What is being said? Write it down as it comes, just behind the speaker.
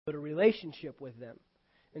a relationship with them.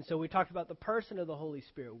 And so we talked about the person of the Holy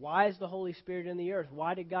Spirit. Why is the Holy Spirit in the earth?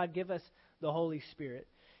 Why did God give us the Holy Spirit?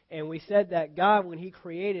 And we said that God, when He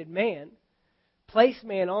created man, placed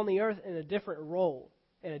man on the earth in a different role,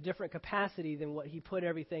 in a different capacity than what He put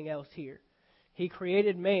everything else here. He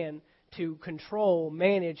created man to control,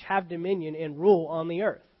 manage, have dominion, and rule on the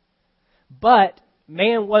earth. But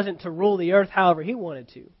man wasn't to rule the earth however he wanted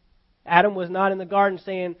to. Adam was not in the garden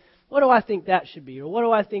saying, what do I think that should be? Or what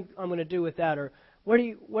do I think I'm going to do with that? Or where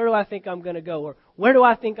do I think I'm going to go? Or where do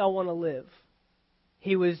I think I want to live?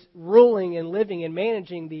 He was ruling and living and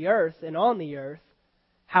managing the earth and on the earth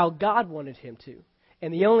how God wanted him to.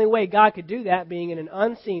 And the only way God could do that, being in an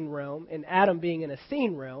unseen realm and Adam being in a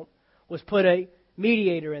seen realm, was put a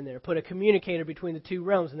mediator in there, put a communicator between the two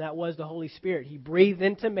realms, and that was the Holy Spirit. He breathed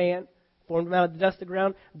into man, formed him out of the dust of the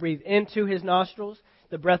ground, breathed into his nostrils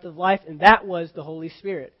the breath of life, and that was the Holy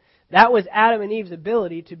Spirit. That was Adam and Eve's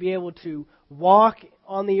ability to be able to walk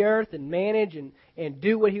on the earth and manage and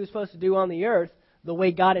do what he was supposed to do on the earth the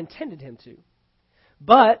way God intended him to.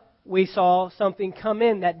 But we saw something come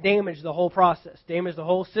in that damaged the whole process, damaged the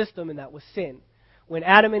whole system, and that was sin. When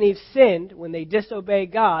Adam and Eve sinned, when they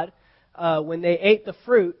disobeyed God, when they ate the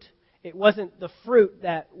fruit, it wasn't the fruit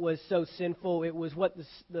that was so sinful, it was what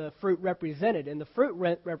the fruit represented. And the fruit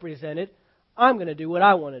represented, I'm going to do what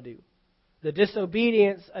I want to do. The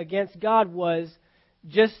disobedience against God was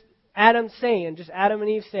just Adam and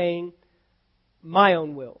Eve saying, my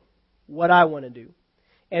own will, what I want to do.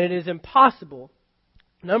 And it is impossible.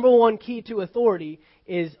 Number one key to authority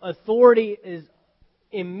is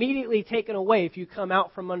immediately taken away if you come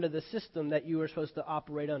out from under the system that you are supposed to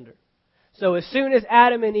operate under. So as soon as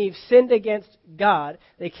Adam and Eve sinned against God,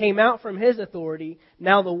 they came out from His authority.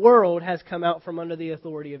 Now the world has come out from under the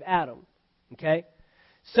authority of Adam. Okay?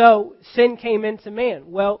 So sin came into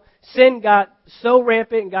man. Well, sin got so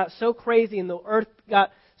rampant and got so crazy and the earth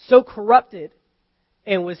got so corrupted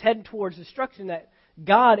and was heading towards destruction that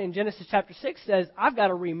God in Genesis chapter 6 says, I've got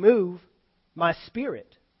to remove my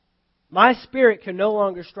spirit. My spirit can no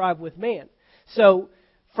longer strive with man. So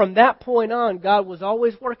from that point on, God was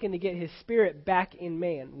always working to get His Spirit back in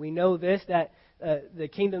man. We know this, that the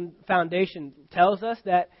Kingdom Foundation tells us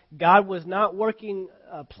that God was not working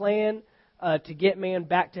a plan to get man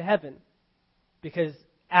back to heaven, because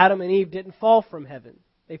Adam and Eve didn't fall from heaven.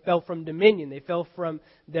 They fell from dominion. They fell from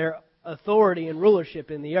their authority and rulership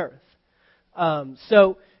in the earth.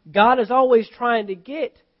 So God is always trying to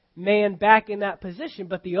get man back in that position,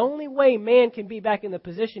 but the only way man can be back in the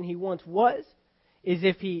position he once was is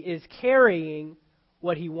if he is carrying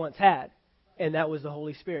what he once had, and that was the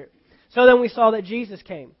Holy Spirit. So then we saw that Jesus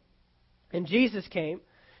came, and Jesus came,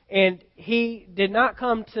 and He did not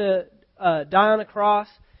come to die on a cross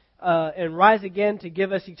and rise again to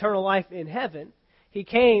give us eternal life in heaven. He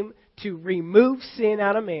came to remove sin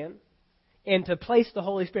out of man and to place the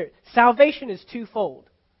Holy Spirit. Salvation is twofold.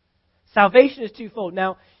 Salvation is twofold.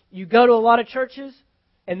 Now, you go to a lot of churches,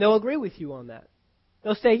 and they'll agree with you on that.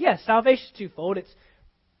 They'll say, yes, salvation is twofold. It's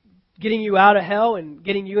getting you out of hell and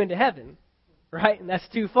getting you into heaven, right? And that's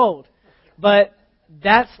twofold. But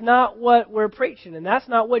that's not what we're preaching, and that's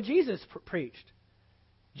not what Jesus preached.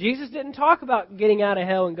 Jesus didn't talk about getting out of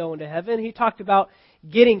hell and going to heaven. He talked about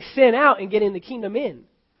getting sin out and getting the kingdom in.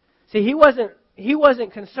 See, He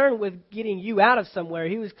wasn't concerned with getting you out of somewhere.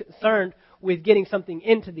 He was concerned with getting something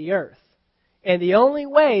into the earth. And the only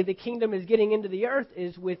way the kingdom is getting into the earth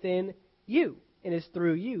is within you. And it's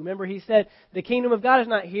through you. Remember, He said, the kingdom of God is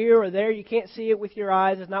not here or there. You can't see it with your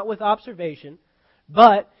eyes. It's not with observation.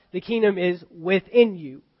 But the kingdom is within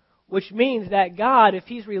you. Which means that God, if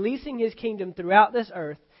He's releasing His kingdom throughout this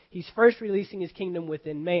earth, He's first releasing His kingdom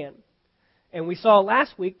within man. And we saw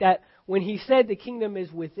last week that when He said the kingdom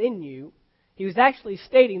is within you, He was actually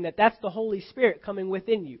stating that that's the Holy Spirit coming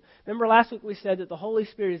within you. Remember last week we said that the Holy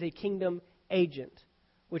Spirit is a kingdom agent.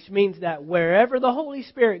 Which means that wherever the Holy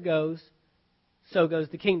Spirit goes, so goes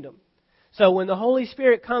the kingdom. So when the Holy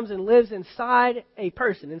Spirit comes and lives inside a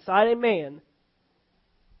person, inside a man,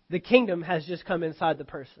 the kingdom has just come inside the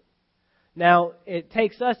person. Now, it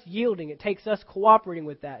takes us yielding. It takes us cooperating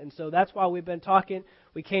with that. And so that's why we've been talking.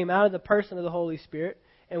 We came out of the person of the Holy Spirit,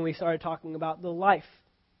 and we started talking about the life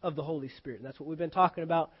of the Holy Spirit. And that's what we've been talking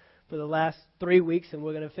about for the last 3 weeks, and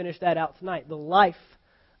we're going to finish that out tonight, the life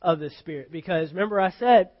of the Spirit. Because remember I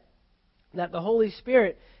said that the Holy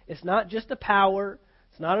Spirit is not just a power.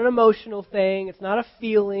 It's not an emotional thing. It's not a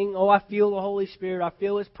feeling. Oh, I feel the Holy Spirit. I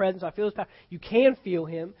feel His presence. I feel His power. You can feel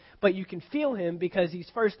Him, but you can feel Him because He's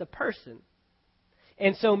first a person.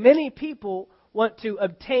 And so many people want to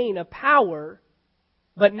obtain a power,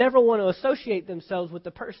 but never want to associate themselves with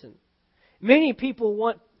the person. Many people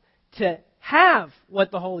want to have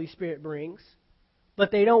what the Holy Spirit brings,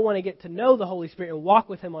 but they don't want to get to know the Holy Spirit and walk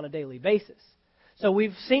with Him on a daily basis. So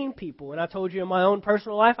we've seen people, and I told you in my own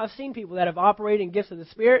personal life, I've seen people that have operated in gifts of the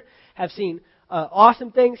Spirit, have seen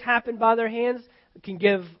awesome things happen by their hands, can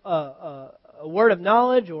give a word of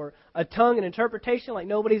knowledge or a tongue and interpretation like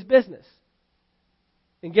nobody's business.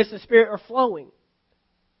 And gifts of the Spirit are flowing.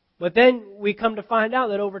 But then we come to find out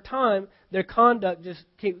that over time, their conduct just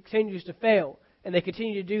continues to fail. And they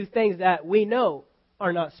continue to do things that we know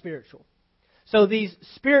are not spiritual. So these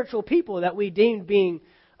spiritual people that we deem being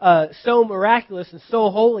so miraculous and so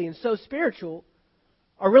holy and so spiritual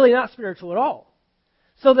are really not spiritual at all.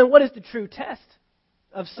 So then what is the true test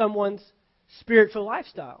of someone's spiritual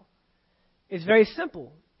lifestyle? It's very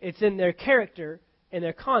simple. It's in their character and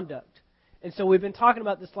their conduct. And so we've been talking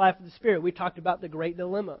about this life of the Spirit. We talked about the great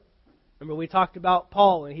dilemma. Remember, we talked about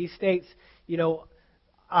Paul, and he states,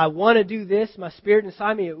 I want to do this. My spirit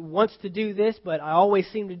inside me wants to do this, but I always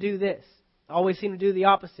seem to do this. I always seem to do the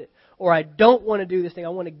opposite. Or I don't want to do this thing. I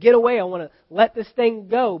want to get away. I want to let this thing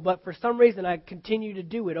go. But for some reason, I continue to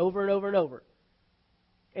do it over and over and over.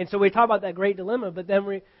 And so we talk about that great dilemma. But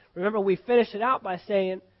then remember, we finish it out by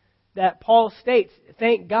saying that Paul states,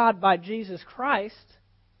 thank God by Jesus Christ.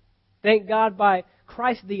 Thank God by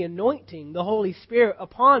Christ the anointing, the Holy Spirit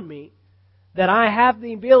upon me, that I have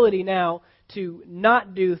the ability now to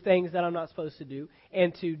not do things that I'm not supposed to do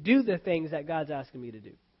and to do the things that God's asking me to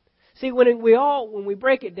do. See, when we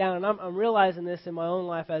break it down, and I'm realizing this in my own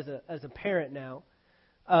life as a parent now,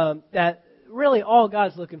 that really all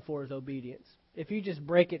God's looking for is obedience. If you just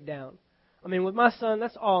break it down. I mean, with my son,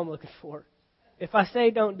 that's all I'm looking for. If I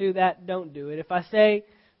say don't do that, don't do it. If I say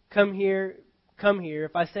come here, come here.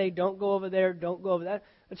 If I say don't go over there, don't go over that.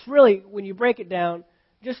 It's really, when you break it down,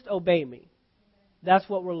 just obey me. That's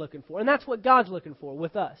what we're looking for. And that's what God's looking for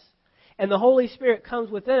with us. And the Holy Spirit comes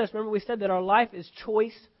within us. Remember, we said that our life is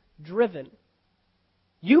choice-driven.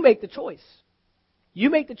 You make the choice.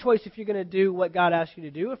 You make the choice if you're going to do what God asks you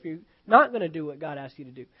to do, if you're not going to do what God asks you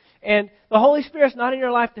to do. And the Holy Spirit's not in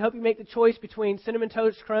your life to help you make the choice between Cinnamon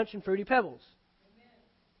Toast Crunch and Fruity Pebbles. Amen.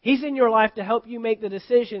 He's in your life to help you make the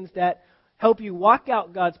decisions that help you walk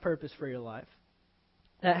out God's purpose for your life,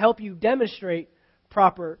 that help you demonstrate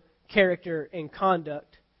proper character and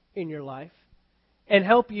conduct in your life, and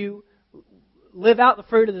help you live out the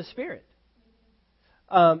fruit of the Spirit.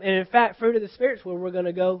 And in fact, fruit of the Spirit is where we're going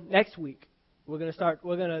to go next week. We're going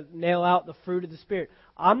to nail out the fruit of the Spirit.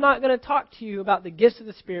 I'm not going to talk to you about the gifts of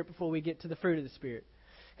the Spirit before we get to the fruit of the Spirit.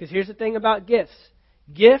 Because here's the thing about gifts.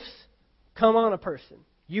 Gifts come on a person.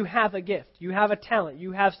 You have a gift. You have a talent.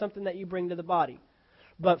 You have something that you bring to the body.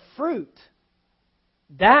 But fruit,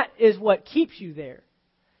 that is what keeps you there.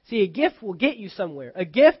 See, a gift will get you somewhere. A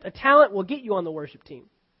gift, a talent will get you on the worship team.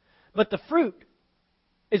 But the fruit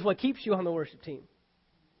is what keeps you on the worship team.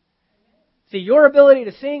 See, your ability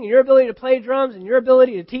to sing and your ability to play drums and your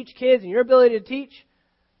ability to teach kids and your ability to teach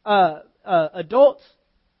adults,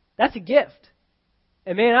 that's a gift.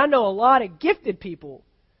 And man, I know a lot of gifted people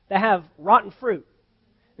that have rotten fruit.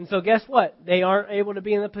 And so guess what? They aren't able to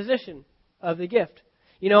be in the position of the gift.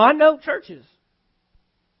 I know churches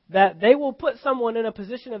that they will put someone in a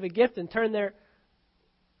position of a gift and turn their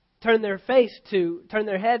head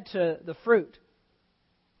to the fruit.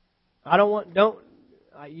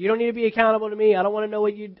 You don't need to be accountable to me. I don't want to know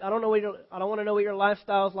I don't want to know what your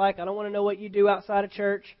lifestyle is like. I don't want to know what you do outside of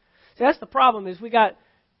church. See, that's the problem, is we got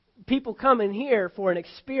people coming here for an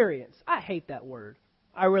experience. I hate that word.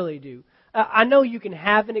 I really do. I know you can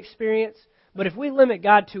have an experience, but if we limit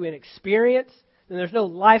God to an experience, then there's no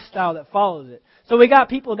lifestyle that follows it. So we got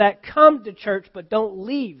people that come to church but don't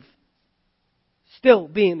leave still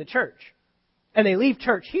being the church. And they leave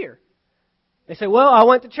church here. They say, well, I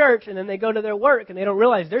went to church, and then they go to their work, and they don't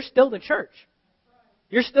realize they're still the church.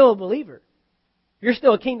 You're still a believer. You're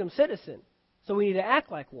still a kingdom citizen. So we need to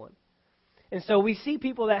act like one. And so we see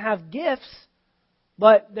people that have gifts,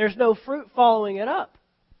 but there's no fruit following it up.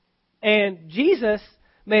 And Jesus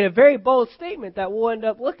made a very bold statement that we'll end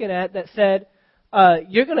up looking at that said,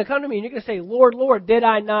 you're going to come to me and you're going to say, Lord, Lord, did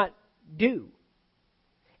I not do?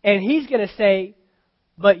 And He's going to say,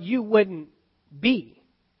 but you wouldn't be.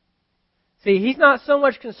 See, He's not so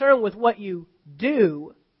much concerned with what you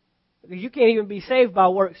do, because you can't even be saved by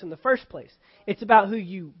works in the first place. It's about who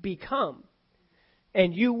you become.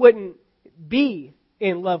 And you wouldn't be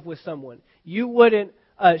in love with someone. You wouldn't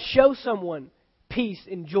show someone peace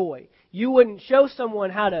and joy. You wouldn't show someone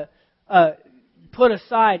how to put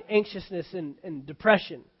aside anxiousness and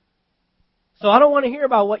depression. So I don't want to hear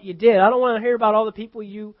about what you did. I don't want to hear about all the people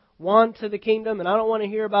you won to the kingdom, and I don't want to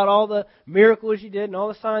hear about all the miracles you did and all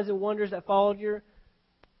the signs and wonders that followed your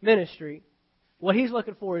ministry, what He's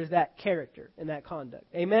looking for is that character and that conduct.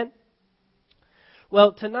 Amen?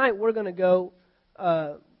 Well, tonight we're going to go,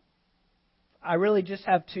 I really just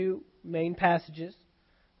have two main passages,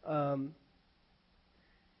 and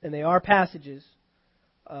they are passages.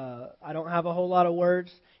 I don't have a whole lot of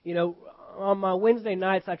words. You know, on my Wednesday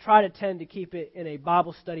nights, I try to tend to keep it in a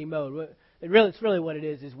Bible study mode. It's really what it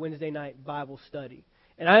is Wednesday night Bible study.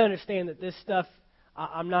 And I understand that this stuff,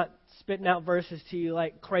 I'm not spitting out verses to you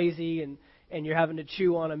like crazy and you're having to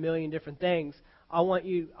chew on a million different things. I want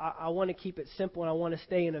to keep it simple, and I want to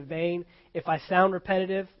stay in a vein. If I sound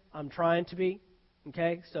repetitive, I'm trying to be.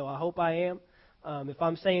 Okay? So I hope I am. If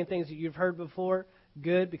I'm saying things that you've heard before,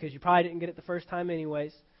 good, because you probably didn't get it the first time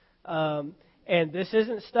anyways. And this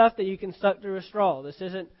isn't stuff that you can suck through a straw. This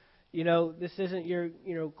isn't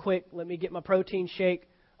your, quick, let me get my protein shake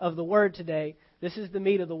of the Word today. This is the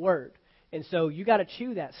meat of the Word. And so you got to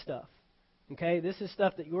chew that stuff. Okay? This is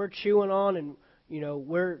stuff that you're chewing on, and,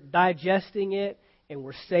 we're digesting it and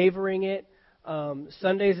we're savoring it.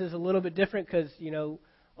 Sundays is a little bit different because,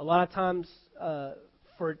 a lot of times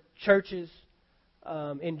for churches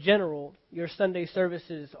in general, your Sunday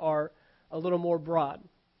services are a little more broad.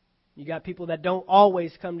 You got people that don't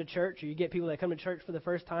always come to church, or you get people that come to church for the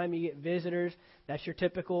first time. You get visitors. That's your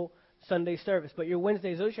typical Sunday service. But your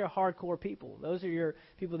Wednesdays, those are your hardcore people. Those are your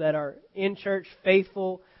people that are in church,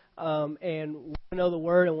 faithful, and want to know the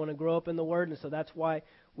Word and want to grow up in the Word. And so that's why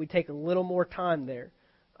we take a little more time there.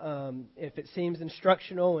 If it seems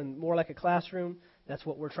instructional and more like a classroom, that's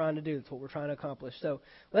what we're trying to do. That's what we're trying to accomplish. So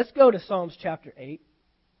let's go to Psalms chapter 8.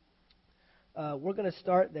 We're going to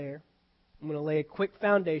start there. I'm going to lay a quick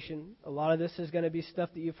foundation. A lot of this is going to be stuff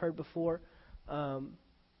that you've heard before. So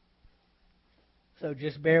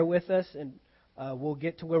just bear with us, and we'll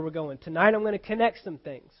get to where we're going. Tonight I'm going to connect some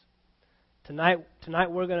things. Tonight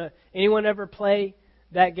we're going to... Anyone ever play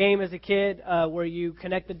that game as a kid where you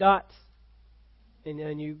connect the dots and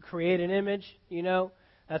then you create an image?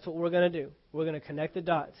 That's what we're going to do. We're going to connect the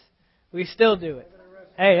dots. We still do it.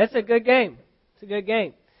 Hey, that's a good game. It's a good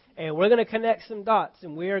game. And we're going to connect some dots,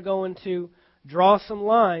 and we are going to draw some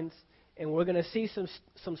lines, and we're going to see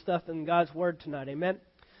some stuff in God's Word tonight. Amen?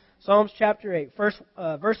 Psalms chapter 8, verse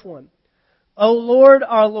 1. O Lord,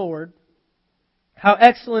 our Lord, how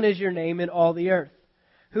excellent is your name in all the earth,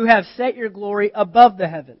 who have set your glory above the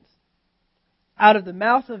heavens. Out of the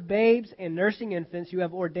mouth of babes and nursing infants you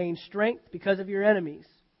have ordained strength because of your enemies,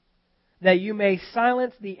 that you may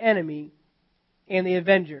silence the enemy and the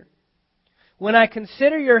avenger. When I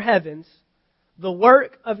consider your heavens, the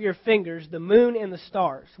work of your fingers, the moon and the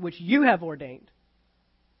stars, which you have ordained.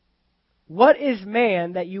 What is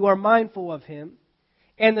man that you are mindful of him,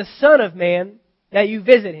 and the son of man that you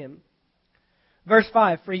visit him? Verse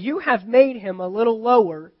 5, for you have made him a little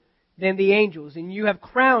lower than the angels, and you have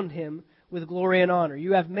crowned him with glory and honor.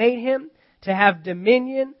 You have made him to have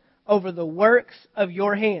dominion over the works of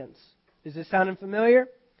your hands. Is this sounding familiar?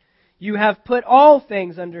 You have put all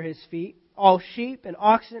things under his feet, all sheep and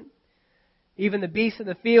oxen, even the beasts of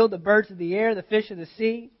the field, the birds of the air, the fish of the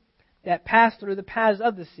sea, that pass through the paths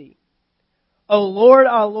of the sea. O Lord,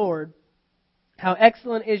 our Lord, how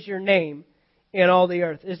excellent is your name in all the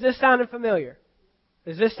earth. Is this sounding familiar?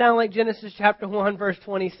 Does this sound like Genesis chapter 1, verse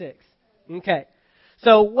 26? Okay.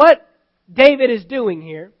 So what David is doing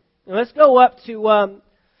here, and let's go up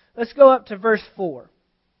to verse 4.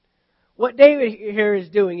 What David here is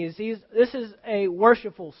doing is this is a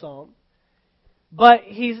worshipful psalm. But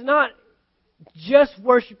he's not just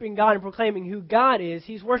worshiping God and proclaiming who God is.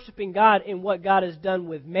 He's worshiping God in what God has done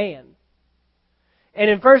with man. And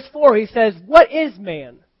in verse 4 he says, what is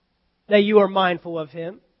man that you are mindful of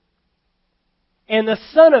him? And the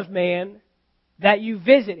Son of Man that you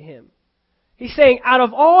visit him. He's saying, out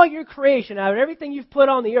of all your creation, out of everything you've put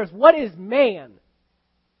on the earth, what is man?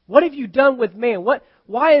 What have you done with man?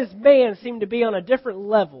 Why does man seem to be on a different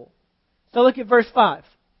level? So look at verse 5.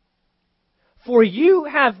 For you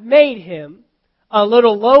have made him a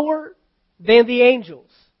little lower than the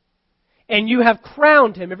angels, and you have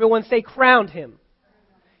crowned him. Everyone say crowned him.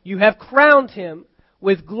 You have crowned him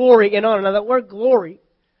with glory and honor. Now that word glory,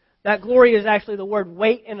 that glory is actually the word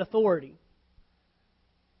weight and authority.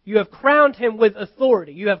 You have crowned him with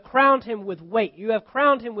authority. You have crowned him with weight. You have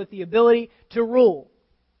crowned him with the ability to rule.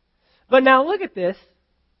 But now look at this.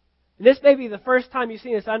 And this may be the first time you've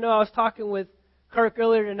seen this. I know I was talking with Kirk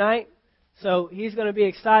earlier tonight. So he's going to be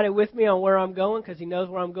excited with me on where I'm going because he knows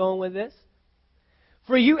where I'm going with this.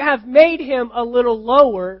 For you have made him a little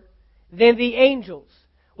lower than the angels.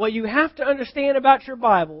 What you have to understand about your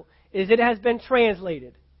Bible is it has been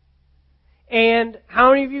translated. And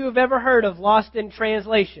how many of you have ever heard of lost in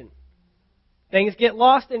translation? Things get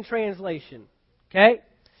lost in translation. Okay?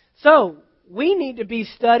 So, we need to be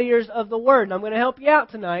studiers of the Word. And I'm going to help you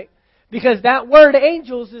out tonight because that word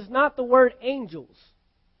angels is not the word angels.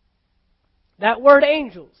 That word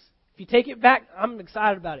angels, if you take it back, I'm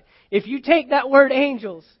excited about it. If you take that word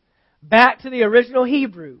angels back to the original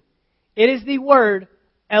Hebrew, it is the word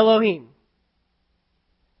Elohim.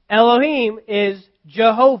 Elohim is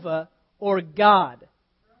Jehovah or God.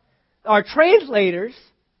 Our translators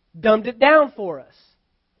dumbed it down for us.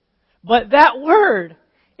 But that word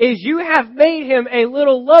is you have made him a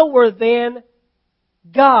little lower than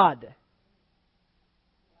God.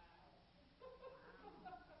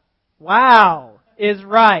 Wow is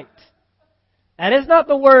right. That is not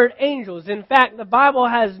the word angels. In fact, the Bible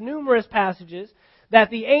has numerous passages that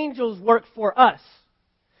the angels work for us.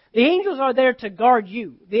 The angels are there to guard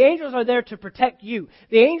you. The angels are there to protect you.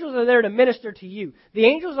 The angels are there to minister to you. The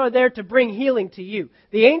angels are there to bring healing to you.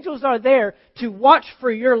 The angels are there to watch for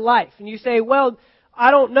your life. And you say, well, I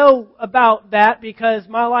don't know about that because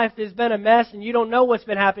my life has been a mess and you don't know what's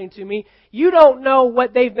been happening to me. You don't know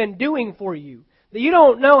what they've been doing for you. You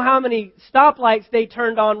don't know how many stoplights they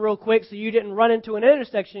turned on real quick so you didn't run into an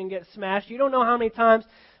intersection and get smashed. You don't know how many times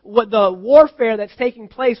what the warfare that's taking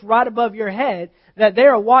place right above your head that they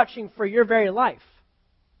are watching for your very life.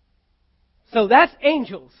 So that's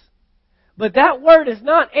angels. But that word is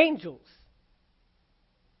not angels.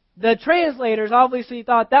 The translators obviously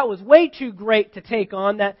thought that was way too great to take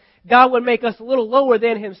on, that God would make us a little lower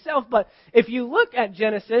than Himself. But if you look at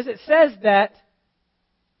Genesis, it says that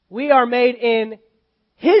we are made in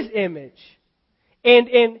His image and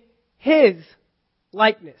in His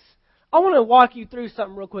likeness. I want to walk you through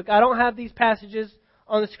something real quick. I don't have these passages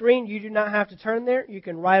on the screen. You do not have to turn there. You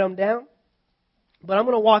can write them down. But I'm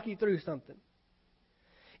going to walk you through something.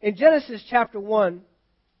 In Genesis chapter 1,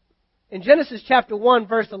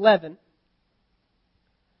 verse 11,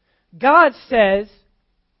 God says,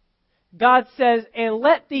 and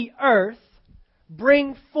let the earth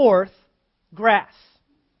bring forth grass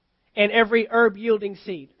and every herb yielding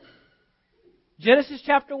seed. Genesis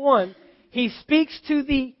chapter 1, He speaks to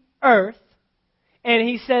the earth, and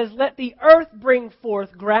He says, let the earth bring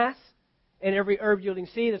forth grass and every herb yielding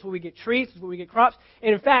seed. That's where we get trees, that's where we get crops.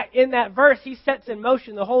 And in fact, in that verse, He sets in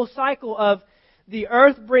motion the whole cycle of the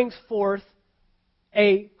earth brings forth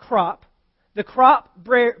a crop. The crop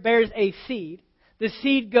bears a seed. The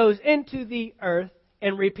seed goes into the earth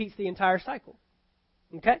and repeats the entire cycle.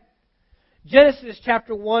 Okay? Genesis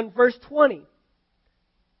chapter 1, verse 20.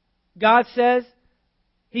 God says,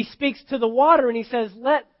 He speaks to the water and He says,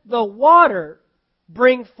 let the water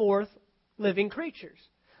bring forth living creatures.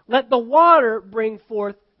 Let the water bring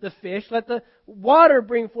forth the fish. Let the water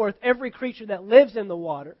bring forth every creature that lives in the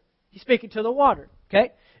water. He's speaking to the water.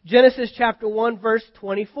 Okay? Genesis chapter 1, verse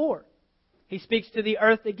 24. He speaks to the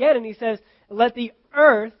earth again and He says, let the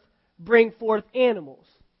earth bring forth animals.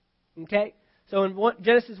 Okay? So in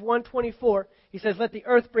Genesis 1:24, He says, let the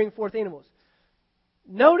earth bring forth animals.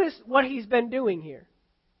 Notice what He's been doing here.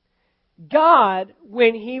 God,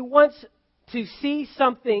 when He wants to see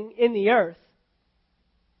something in the earth,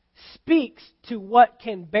 speaks to what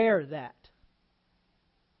can bear that.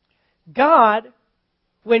 God,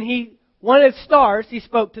 when He wanted stars, He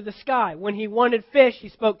spoke to the sky. When He wanted fish, He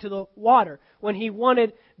spoke to the water. When He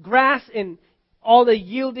wanted grass and all the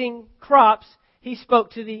yielding crops, He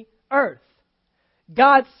spoke to the earth.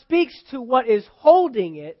 God speaks to what is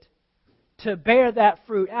holding it to bear that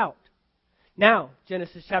fruit out. Now,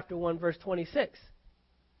 Genesis chapter 1, verse 26.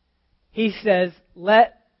 He says,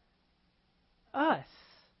 let us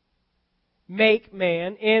make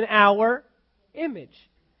man in our image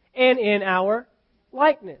and in our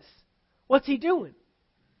likeness. What's He doing?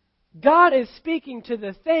 God is speaking to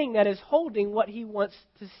the thing that is holding what He wants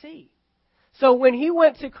to see. So when He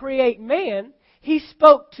went to create man, He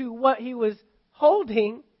spoke to what He was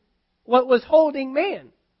holding, what was holding man,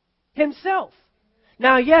 Himself.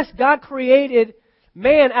 Now, yes, God created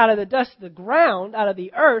man out of the dust of the ground, out of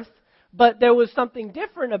the earth, but there was something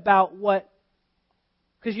different about what,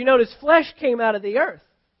 because you notice flesh came out of the earth.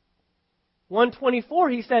 124,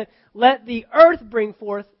 He said, let the earth bring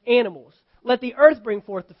forth animals. Let the earth bring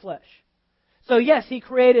forth the flesh. So yes, He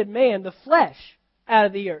created man, the flesh, out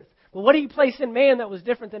of the earth. But what did He place in man that was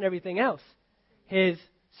different than everything else? His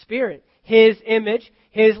Spirit, His image,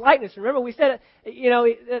 His likeness. Remember, we said,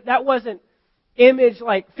 that wasn't image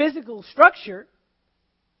like physical structure.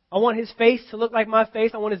 I want His face to look like my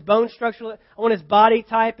face. I want His bone structure. I want His body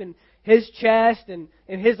type and His chest and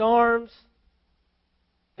His arms.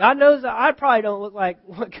 God knows that I probably don't look like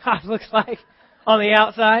what God looks like on the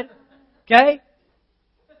outside. Okay?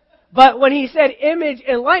 But when He said image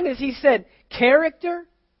and likeness, He said, character,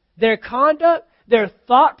 their conduct, their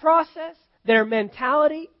thought process, their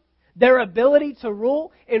mentality, their ability to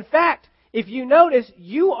rule. In fact, if you notice,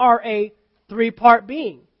 you are a three-part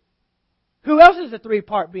being. Who else is a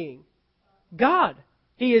three-part being? God.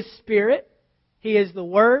 He is Spirit. He is the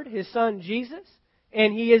Word, His Son Jesus,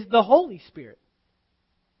 and He is the Holy Spirit.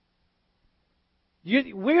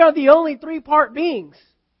 We are the only three-part beings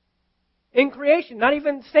in creation. Not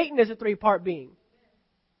even Satan is a three-part being.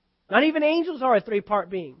 Not even angels are a three-part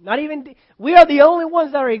being. We are the only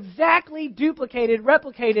ones that are exactly duplicated,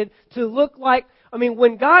 replicated to look like.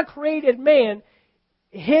 When God created man,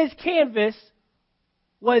 His canvas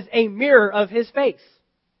was a mirror of His face.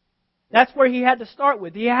 That's where He had to start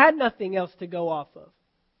with. He had nothing else to go off of.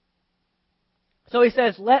 So He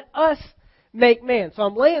says, let us make man. So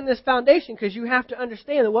I'm laying this foundation because you have to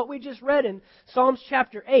understand that what we just read in Psalms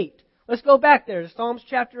chapter 8. Let's go back there to Psalms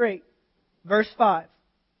chapter 8, verse 5.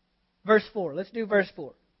 Verse 4. Let's do verse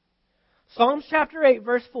 4. Psalms chapter 8,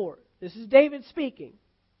 verse 4. This is David speaking.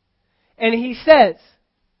 And he says,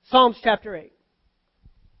 Psalms chapter 8.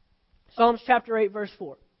 Psalms chapter 8, verse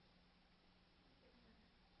 4.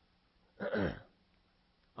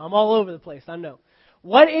 I'm all over the place, I know.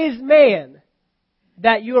 What is man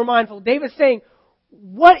that you are mindful? David's saying,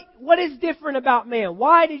 what is different about man?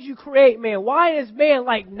 Why did you create man? Why is man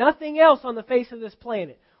like nothing else on the face of this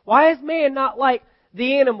planet? Why is man not like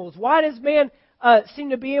the animals? Why does man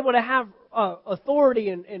seem to be able to have authority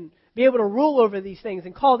and be able to rule over these things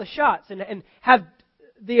and call the shots and have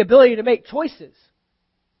the ability to make choices?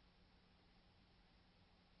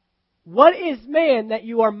 What is man that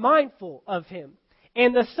you are mindful of him?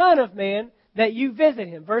 And the Son of Man that you visit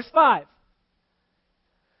him. Verse 5.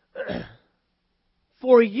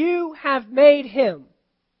 For you have made him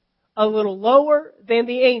a little lower than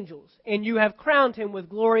the angels, and you have crowned him with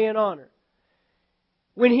glory and honor.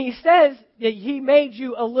 When he says that he made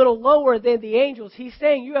you a little lower than the angels, he's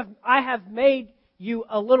saying, I have made you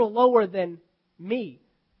a little lower than me.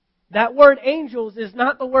 That word angels is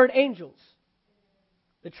not the word angels.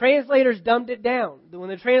 The translators dumbed it down. When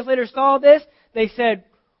the translators saw this, they said,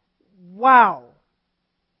 wow,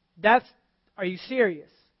 are you serious?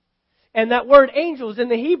 And that word angels in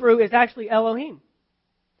the Hebrew is actually Elohim.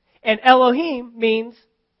 And Elohim means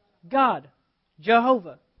God,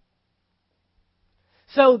 Jehovah.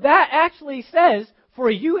 So that actually says,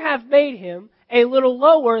 for you have made him a little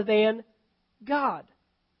lower than God.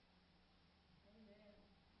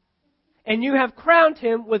 And you have crowned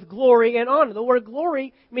him with glory and honor. The word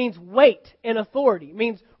glory means weight and authority. It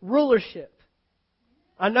means rulership.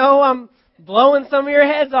 I know I'm blowing some of your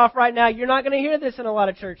heads off right now. You're not going to hear this in a lot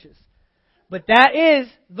of churches. But that is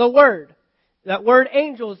the word. That word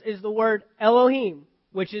angels is the word Elohim,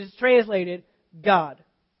 which is translated God.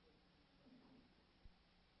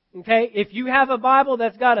 Okay? If you have a Bible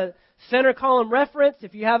that's got a center column reference,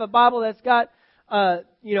 if you have a Bible that's got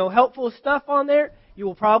helpful stuff on there, you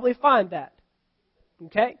will probably find that.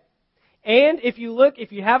 Okay? And if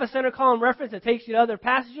you have a center column reference that takes you to other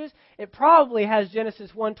passages, it probably has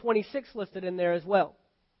Genesis 1:26 listed in there as well.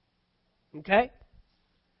 Okay?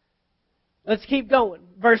 Let's keep going.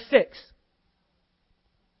 Verse 6.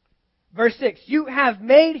 Verse 6. You have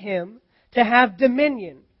made him to have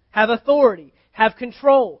dominion, have authority, have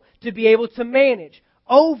control, to be able to manage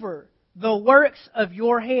over the works of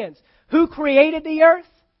your hands. Who created the earth?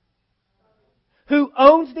 Who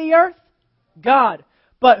owns the earth? God.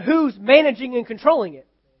 But who's managing and controlling it?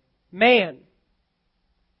 Man.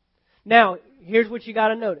 Now, here's what you got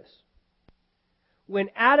to notice. When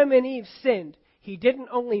Adam and Eve sinned, he didn't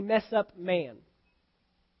only mess up man.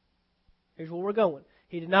 Here's where we're going.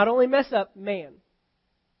 He did not only mess up man.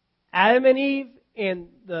 Adam and Eve and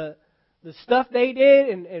the stuff they did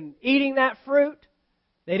and eating that fruit,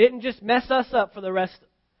 they didn't just mess us up for the rest.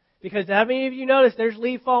 Because how many of you notice there's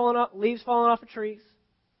leaves falling off of trees?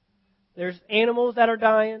 There's animals that are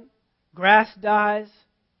dying. Grass dies.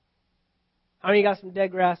 How many got some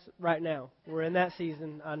dead grass right now? We're in that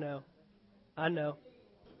season. I know.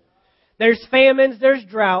 There's famines. There's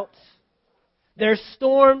droughts. There's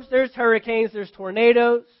storms. There's hurricanes. There's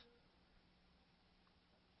tornadoes.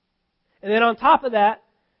 And then on top of that,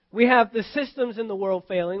 we have the systems in the world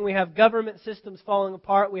failing. We have government systems falling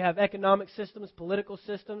apart. We have economic systems, political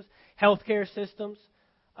systems, healthcare systems.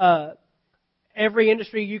 Every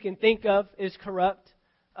industry you can think of is corrupt.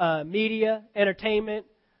 Media, entertainment,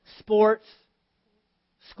 sports,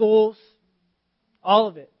 schools, all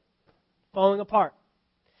of it falling apart.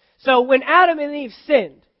 So when Adam and Eve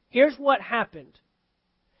sinned, here's what happened.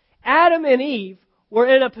 Adam and Eve were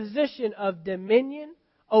in a position of dominion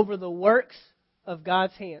over the works of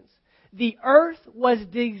God's hands. The earth was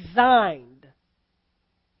designed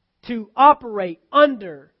to operate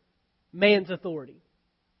under man's authority.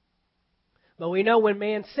 But we know when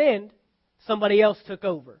man sinned, somebody else took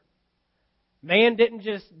over. Man didn't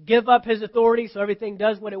just give up his authority so everything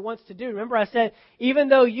does what it wants to do. Remember I said, even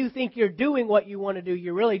though you think you're doing what you want to do,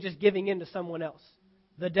 you're really just giving in to someone else.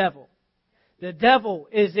 The devil. The devil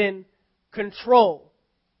is in control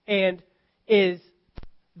and is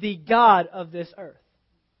the God of this earth.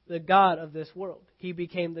 The God of this world. He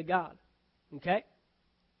became the God. Okay?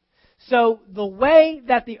 So the way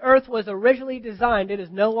that the earth was originally designed, it is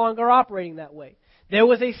no longer operating that way. There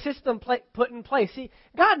was a system put in place. See,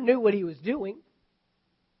 God knew what He was doing.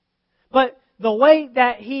 But the way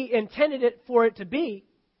that He intended it for it to be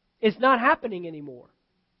is not happening anymore.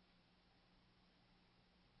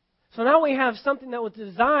 So now we have something that was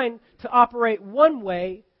designed to operate one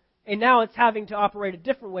way, and now it's having to operate a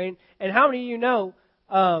different way. And how many of you know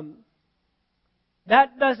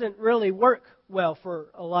that doesn't really work well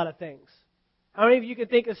for a lot of things? How many of you can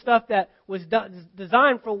think of stuff that was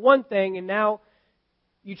designed for one thing and now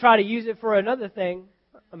you try to use it for another thing?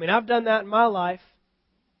 I mean, I've done that in my life.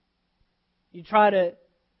 You try to,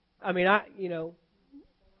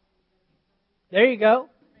 there you go.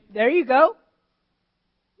 There you go.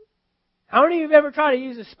 How many of you have ever tried to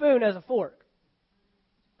use a spoon as a fork?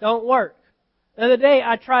 Don't work. The other day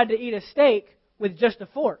I tried to eat a steak with just a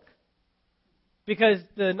fork because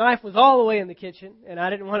the knife was all the way in the kitchen and I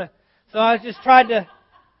didn't want to, so I just tried to,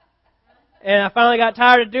 and I finally got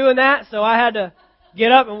tired of doing that, so I had to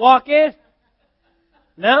get up and walk in.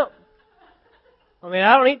 No. I mean,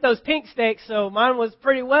 I don't eat those pink steaks, so mine was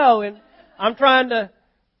pretty well, and I'm trying to,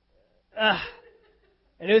 and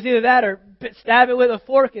it was either that or stab it with a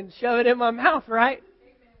fork and shove it in my mouth, right?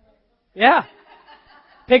 Yeah.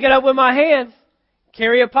 Pick it up with my hands.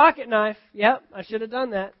 Carry a pocket knife. Yep, I should have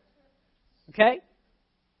done that. Okay?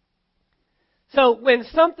 So when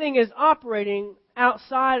something is operating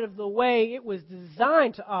outside of the way it was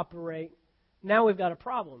designed to operate, now we've got a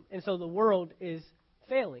problem. And so the world is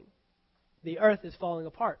failing. The earth is falling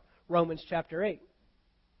apart. Romans chapter 8.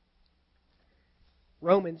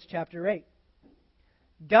 Romans chapter 8.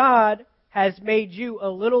 God has made you a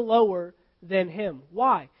little lower than Him.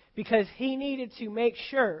 Why? Because He needed to make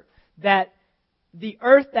sure that the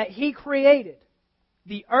earth that He created,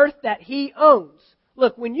 the earth that He owns.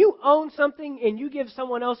 Look, when you own something and you give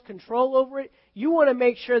someone else control over it, you want to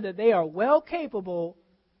make sure that they are well capable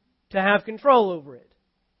to have control over it.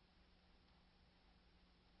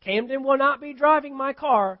 Camden will not be driving my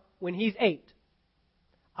car when he's 8.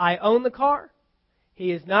 I own the car. He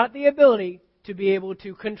has not the ability to be able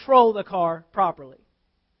to control the car properly,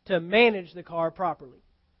 to manage the car properly.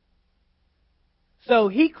 So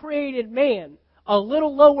He created man a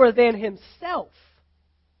little lower than himself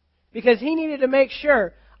because He needed to make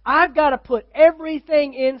sure, I've got to put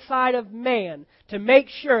everything inside of man to make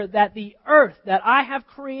sure that the earth that I have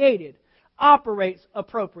created operates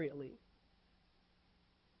appropriately.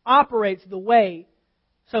 Operates the way.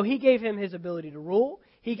 So He gave him his ability to rule.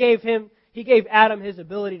 He gave Adam his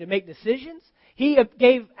ability to make decisions. He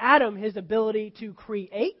gave Adam his ability to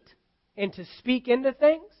create and to speak into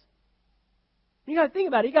things. You got to think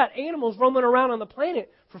about it. You got animals roaming around on the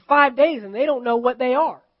planet for 5 days and they don't know what they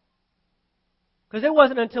are. Because it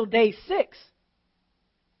wasn't until day 6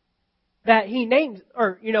 that He named,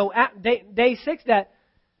 day 6 that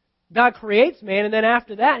God creates man, and then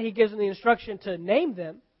after that He gives them the instruction to name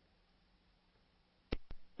them.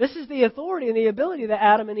 This is the authority and the ability that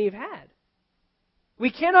Adam and Eve had. We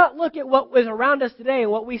cannot look at what was around us today and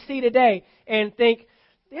what we see today and think,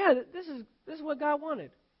 yeah, this is what God wanted.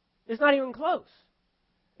 It's not even close.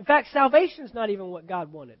 In fact, salvation is not even what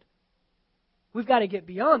God wanted. We've got to get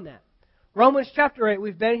beyond that. Romans chapter 8,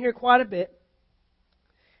 we've been here quite a bit,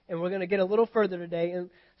 and we're going to get a little further today. And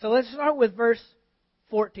so let's start with verse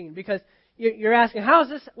 14, because you're asking,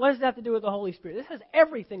 what does that have to do with the Holy Spirit? This has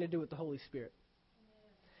everything to do with the Holy Spirit.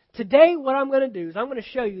 Today, what I'm going to do is I'm going to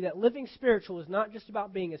show you that living spiritual is not just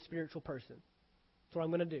about being a spiritual person. That's what I'm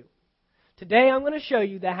going to do. Today, I'm going to show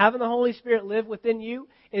you that having the Holy Spirit live within you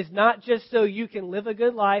is not just so you can live a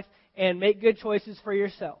good life and make good choices for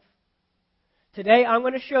yourself. Today, I'm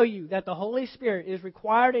going to show you that the Holy Spirit is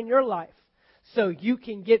required in your life so you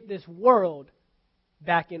can get this world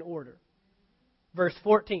back in order. Verse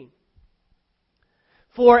 14.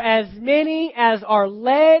 For as many as are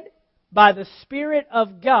led by the Spirit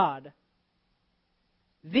of God,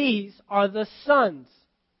 these are the sons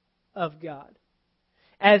of God.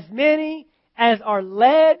 As many as are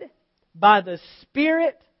led by the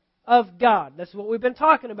Spirit of God. That's what we've been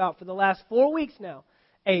talking about for the last 4 weeks now.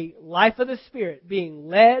 A life of the Spirit, being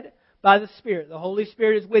led by the Spirit. The Holy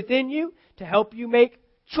Spirit is within you to help you make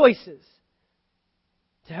choices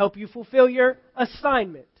to help you fulfill your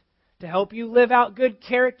assignment, to help you live out good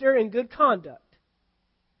character and good conduct.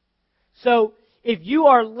 So, if you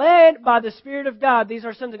are led by the Spirit of God, these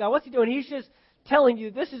are sons of God. What's He doing? He's just telling you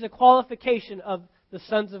this is a qualification of the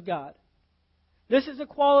sons of God. This is a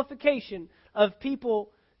qualification of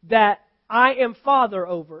people that I am Father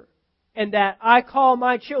over and that I call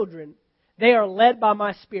my children. They are led by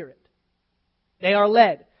my Spirit. They are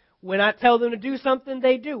led. When I tell them to do something,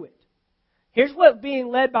 they do it. Here's what being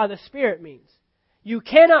led by the Spirit means. You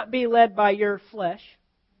cannot be led by your flesh.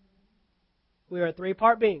 We are a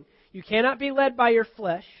three-part being. You cannot be led by your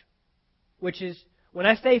flesh, which is, when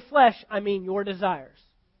I say flesh, I mean your desires.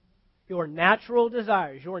 Your natural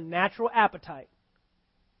desires, your natural appetite.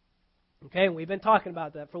 Okay, and we've been talking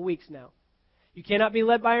about that for weeks now. You cannot be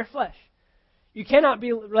led by your flesh. You cannot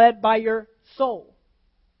be led by your soul.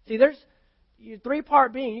 See, there's a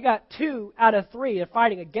three-part being. You got 2 out of 3 are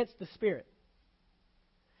fighting against the Spirit.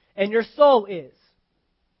 And your soul is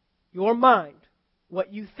your mind,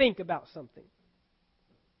 what you think about something.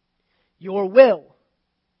 Your will,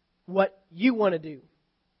 what you want to do.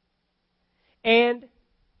 And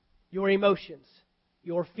your emotions,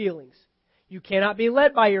 your feelings. You cannot be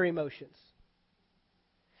led by your emotions.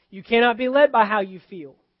 You cannot be led by how you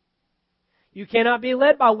feel. You cannot be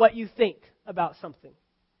led by what you think about something.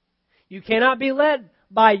 You cannot be led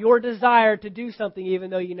by your desire to do something even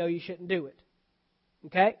though you know you shouldn't do it.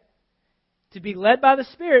 Okay? To be led by the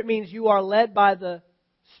Spirit means you are led by the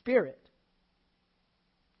Spirit.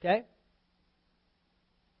 Okay?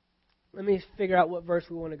 Let me figure out what verse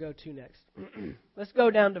we want to go to next. Let's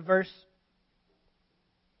go down to verse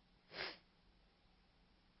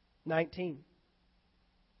 19.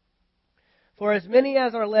 For as many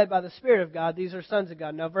as are led by the Spirit of God, these are sons of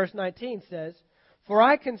God. Now verse 19 says, for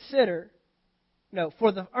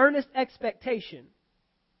the earnest expectation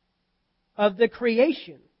of the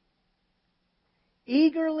creation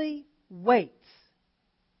eagerly waits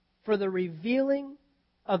for the revealing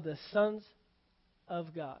of the sons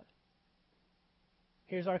of God.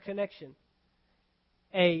 Here's our connection.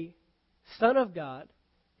 A son of God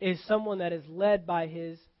is someone that is led by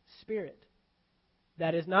His Spirit.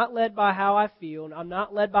 That is not led by how I feel. I'm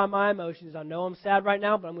not led by my emotions. I know I'm sad right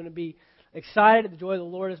now, but I'm going to be excited. The joy of the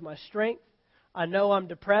Lord is my strength. I know I'm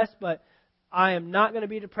depressed, but I am not going to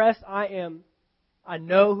be depressed. I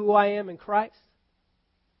know who I am in Christ.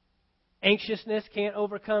 Anxiousness can't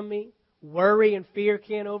overcome me. Worry and fear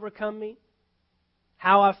can't overcome me.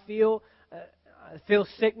 How I feel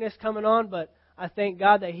sickness coming on, but I thank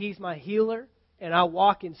God that He's my healer, and I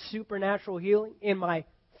walk in supernatural healing in my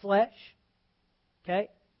flesh. Okay?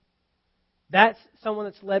 That's someone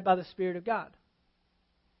that's led by the Spirit of God.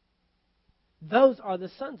 Those are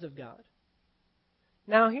the sons of God.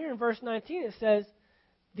 Now here in verse 19 it says,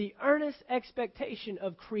 the earnest expectation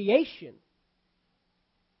of creation.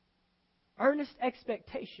 Earnest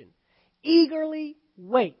expectation. Eagerly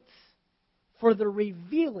waits for the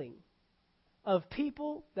revealing of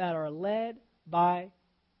people that are led by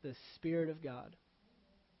the Spirit of God.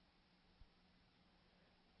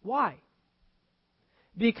 Why?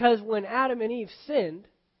 Because when Adam and Eve sinned,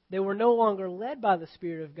 they were no longer led by the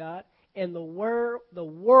Spirit of God, and the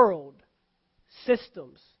world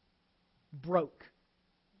systems broke.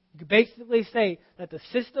 You could basically say that the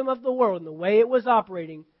system of the world and the way it was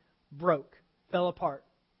operating broke, fell apart.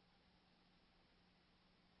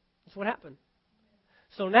 That's what happened.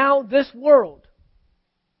 So now this world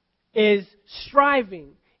is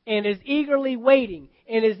striving and is eagerly waiting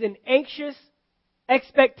and is in anxious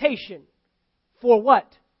expectation for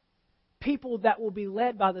what? People that will be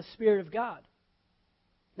led by the Spirit of God.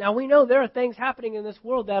 Now we know there are things happening in this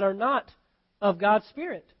world that are not of God's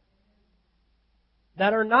Spirit.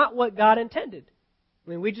 That are not what God intended. I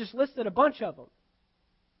mean, we just listed a bunch of them.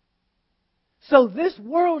 So this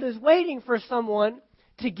world is waiting for someone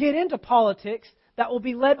to get into politics that will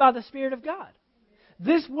be led by the Spirit of God.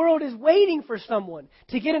 This world is waiting for someone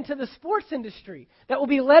to get into the sports industry that will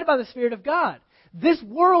be led by the Spirit of God. This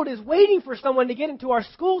world is waiting for someone to get into our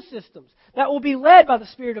school systems that will be led by the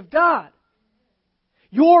Spirit of God.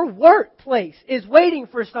 Your workplace is waiting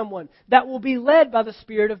for someone that will be led by the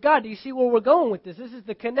Spirit of God. Do you see where we're going with this? This is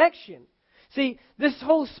the connection. See, this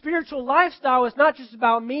whole spiritual lifestyle is not just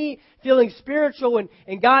about me feeling spiritual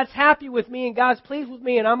and God's happy with me and God's pleased with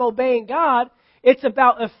me and I'm obeying God. It's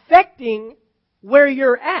about affecting where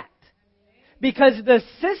you're at. Because the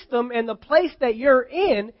system and the place that you're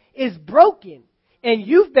in is broken. And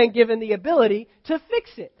you've been given the ability to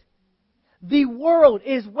fix it. The world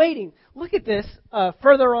is waiting. Look at this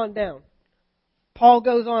further on down. Paul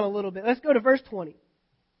goes on a little bit. Let's go to verse 20.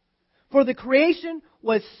 For the creation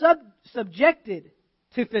was subjected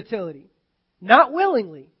to fertility. Not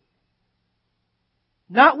willingly.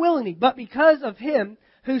 Not willingly, but because of Him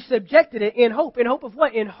who subjected it in hope. In hope of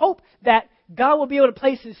what? In hope that God will be able to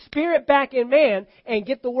place His Spirit back in man and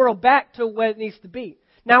get the world back to where it needs to be.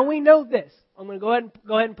 Now we know this. I'm going to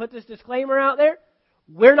go ahead and put this disclaimer out there.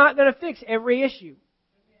 We're not going to fix every issue.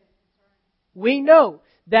 We know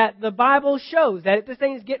that the Bible shows that this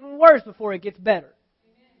thing is getting worse before it gets better.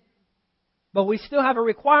 But we still have a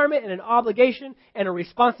requirement and an obligation and a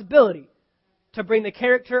responsibility to bring the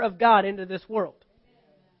character of God into this world.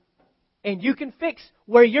 And you can fix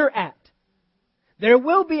where you're at. There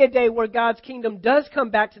will be a day where God's kingdom does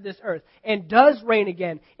come back to this earth and does reign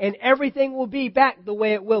again, and everything will be back the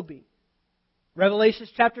way it will be. Revelation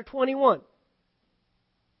chapter 21.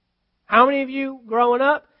 How many of you growing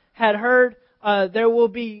up had heard there will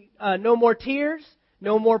be no more tears,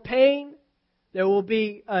 no more pain, there will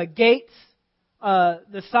be gates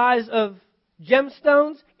the size of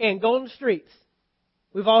gemstones and golden streets?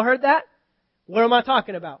 We've all heard that? What am I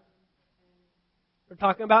talking about? We're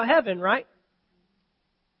talking about heaven, right?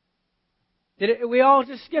 Did we all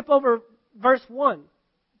just skip over verse 1?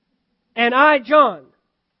 And I, John,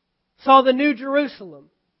 saw the new Jerusalem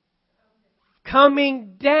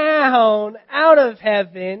coming down out of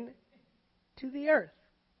heaven to the earth.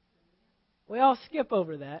 We all skip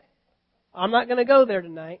over that. I'm not going to go there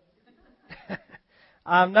tonight.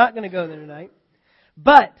 I'm not going to go there tonight.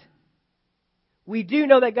 But we do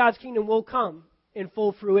know that God's kingdom will come in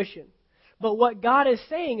full fruition. But what God is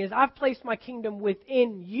saying is, I've placed my kingdom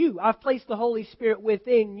within you. I've placed the Holy Spirit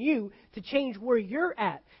within you to change where you're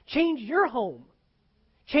at. Change your home.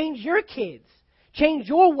 Change your kids. Change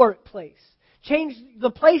your workplace. Change the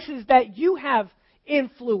places that you have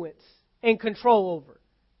influence and control over.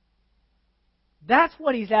 That's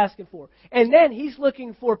what He's asking for. And then He's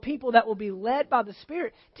looking for people that will be led by the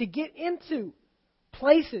Spirit to get into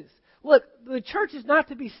places. Look, the church is not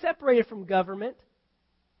to be separated from government.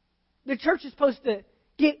 The church is supposed to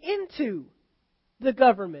get into the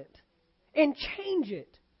government and change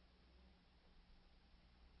it.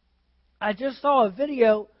 I just saw a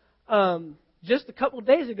video just a couple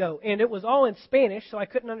days ago, and it was all in Spanish, so I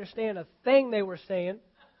couldn't understand a thing they were saying.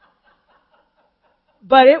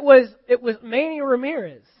 But it was Manny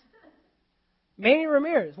Ramirez. Manny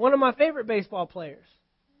Ramirez, one of my favorite baseball players,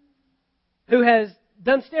 who has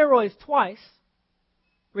done steroids twice,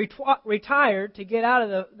 retired to get out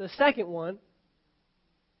of the second one.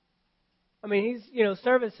 I mean, he's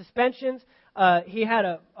serving suspensions. He had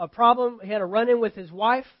a problem. He had a run-in with his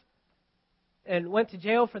wife and went to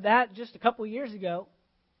jail for that just a couple of years ago.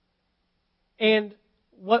 And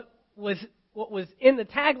what was in the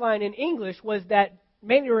tagline in English was that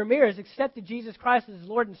Manny Ramirez accepted Jesus Christ as his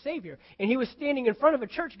Lord and Savior. And he was standing in front of a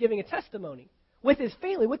church giving a testimony with his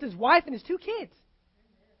family, with his wife and his 2 kids.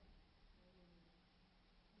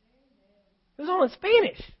 It was all in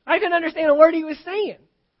Spanish. I couldn't understand a word he was saying.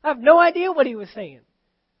 I have no idea what he was saying.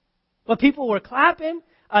 But people were clapping.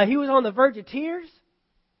 He was on the verge of tears.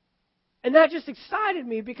 And that just excited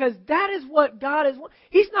me because that is what God is.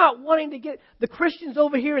 He's not wanting to get the Christians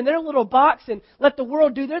over here in their little box and let the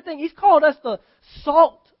world do their thing. He's called us the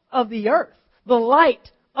salt of the earth, the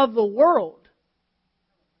light of the world.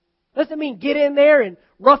 Doesn't mean get in there and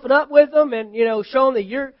rough it up with them and, show them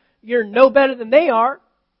that you're no better than they are.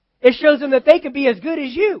 It shows them that they can be as good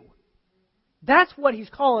as you. That's what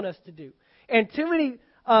He's calling us to do. And too many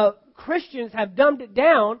Christians have dumbed it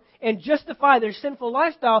down and justify their sinful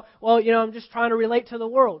lifestyle. Well, I'm just trying to relate to the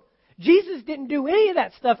world. Jesus didn't do any of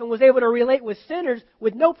that stuff and was able to relate with sinners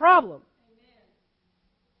with no problem.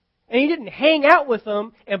 And He didn't hang out with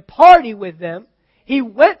them and party with them. He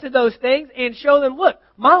went to those things and showed them, look,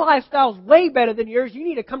 my lifestyle's way better than yours. You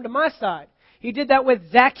need to come to my side. He did that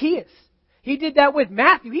with Zacchaeus. He did that with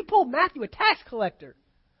Matthew. He pulled Matthew, a tax collector,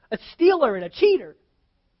 a stealer, and a cheater.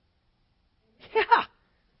 Yeah.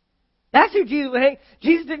 That's who Jesus would hang.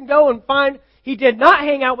 Jesus didn't go and He did not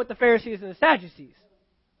hang out with the Pharisees and the Sadducees.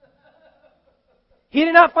 He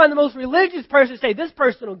did not find the most religious person to say, this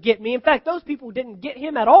person will get me. In fact, those people didn't get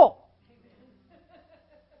Him at all.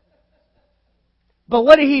 But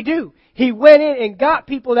what did He do? He went in and got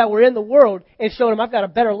people that were in the world and showed them, I've got a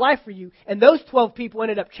better life for you. And those 12 people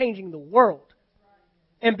ended up changing the world.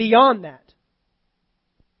 And beyond that.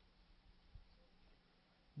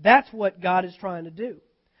 That's what God is trying to do.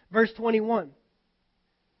 Verse 21.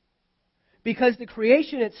 Because the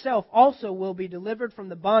creation itself also will be delivered from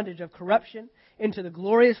the bondage of corruption into the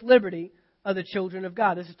glorious liberty of the children of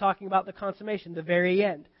God. This is talking about the consummation, the very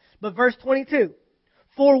end. But verse 22.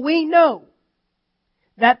 For we know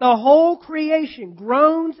that the whole creation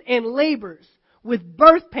groans and labors with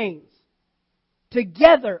birth pains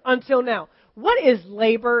together until now. What is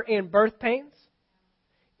labor and birth pains?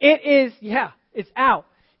 It is, it's out.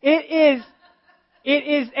 It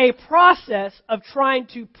is a process of trying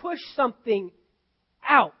to push something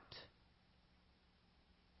out.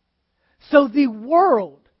 So the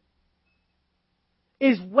world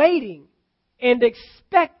is waiting and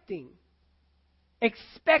expecting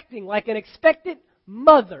like an expectant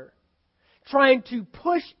mother, trying to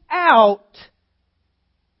push out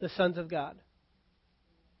the sons of God.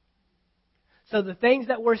 So the things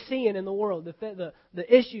that we're seeing in the world, the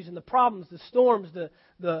issues and the problems, the storms,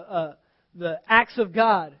 the acts of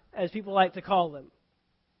God, as people like to call them,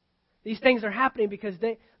 these things are happening because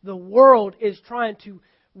the world is trying to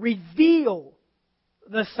reveal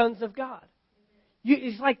the sons of God.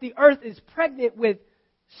 It's like the earth is pregnant with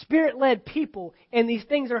Spirit-led people, and these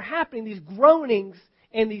things are happening, these groanings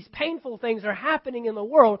and these painful things are happening in the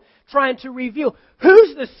world, trying to reveal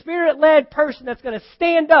who's the Spirit-led person that's going to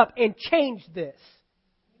stand up and change this.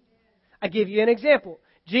 I give you an example.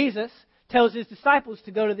 Jesus tells His disciples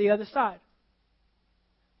to go to the other side.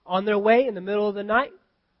 On their way, in the middle of the night,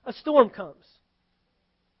 a storm comes.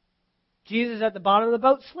 Jesus is at the bottom of the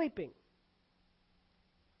boat sleeping.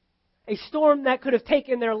 A storm that could have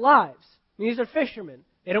taken their lives. These are fishermen.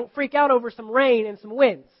 They don't freak out over some rain and some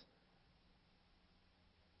winds.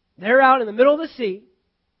 They're out in the middle of the sea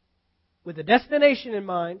with a destination in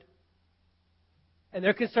mind, and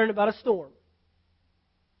they're concerned about a storm.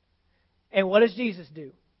 And what does Jesus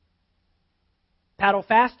do? Paddle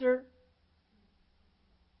faster?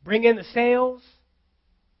 Bring in the sails?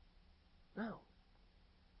 No.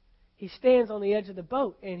 He stands on the edge of the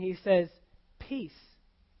boat and He says, "Peace,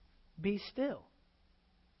 be still."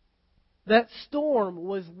 That storm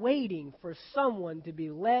was waiting for someone to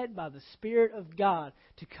be led by the Spirit of God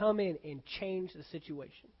to come in and change the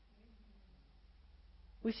situation.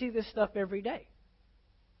 We see this stuff every day.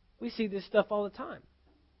 We see this stuff all the time.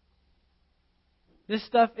 This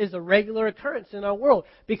stuff is a regular occurrence in our world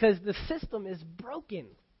because the system is broken.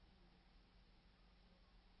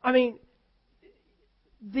 I mean,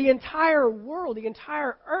 the entire world, the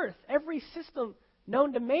entire earth, every system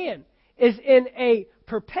known to man is in a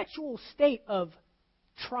perpetual state of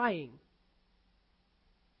trying.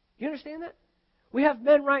 You understand that? We have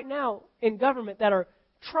men right now in government that are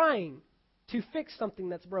trying to fix something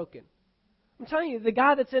that's broken. I'm telling you, the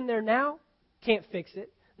guy that's in there now can't fix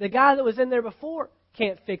it. The guy that was in there before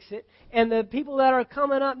can't fix it. And the people that are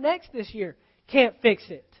coming up next this year can't fix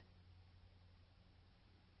it.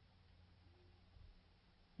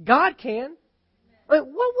 God can. I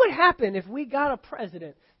mean, what would happen if we got a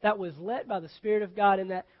president that was led by the Spirit of God and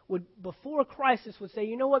that would, before a crisis, would say,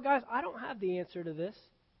 "You know what, guys, I don't have the answer to this.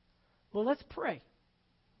 Well, let's pray."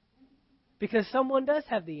 Because someone does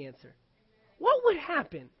have the answer. What would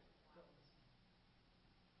happen?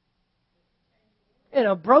 In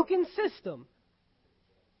a broken system,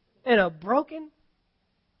 in a broken,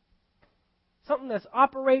 something that's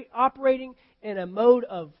operating in a mode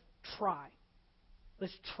of try.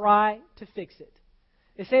 Let's try to fix it.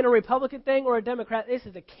 This ain't a Republican thing or a Democrat. This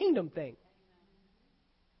is a kingdom thing.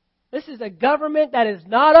 This is a government that is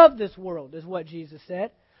not of this world, is what Jesus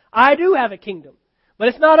said. I do have a kingdom, but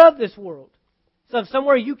it's not of this world. It's of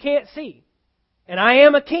somewhere you can't see. And I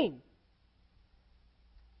am a king.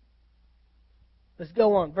 Let's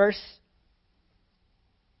go on. Verse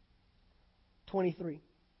 23.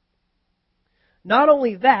 Not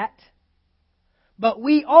only that, but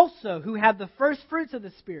we also, who have the first fruits of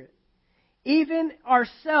the Spirit, even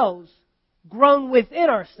ourselves grown within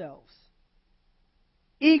ourselves,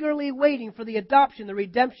 eagerly waiting for the adoption, the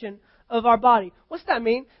redemption of our body. What's that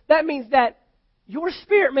mean? That means that your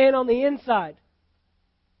spirit man on the inside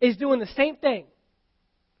is doing the same thing.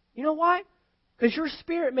 You know why? Because your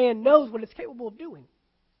spirit man knows what it's capable of doing.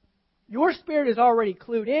 Your spirit is already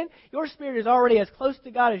clued in. Your spirit is already as close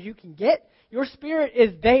to God as you can get. Your spirit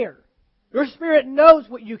is there. Your spirit knows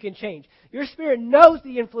what you can change. Your spirit knows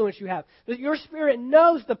the influence you have. Your spirit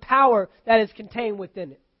knows the power that is contained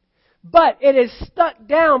within it. But it is stuck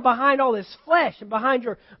down behind all this flesh and behind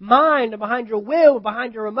your mind and behind your will and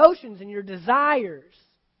behind your emotions and your desires.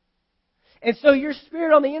 And so your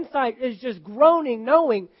spirit on the inside is just groaning,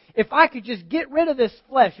 knowing, if I could just get rid of this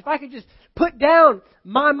flesh, if I could just put down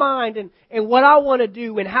my mind and what I want to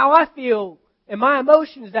do and how I feel and my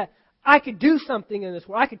emotions, that I could do something in this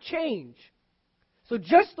world. I could change. So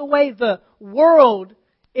just the way the world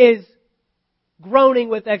is groaning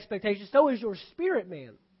with expectation, so is your spirit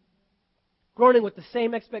man groaning with the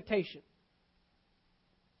same expectation.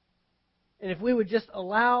 And if we would just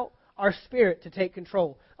allow our spirit to take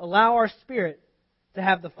control, allow our spirit to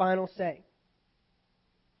have the final say.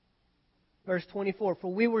 Verse 24,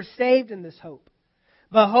 for we were saved in this hope.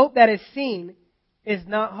 But hope that is seen is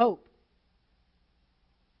not hope.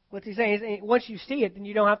 What's he saying? He's saying once you see it, then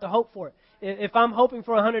you don't have to hope for it. If I'm hoping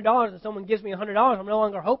for $100 and someone gives me $100, I'm no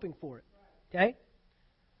longer hoping for it. Okay?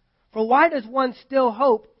 For why does one still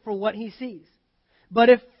hope for what he sees? But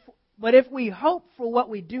if we hope for what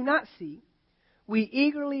we do not see, we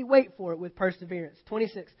eagerly wait for it with perseverance.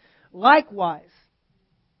 26. Likewise,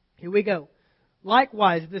 here we go.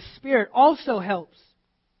 Likewise, the Spirit also helps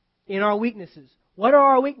in our weaknesses. What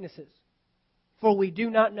are our weaknesses? For we do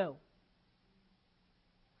not know.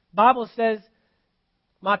 Bible says,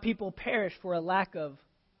 my people perish for a lack of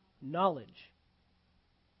knowledge.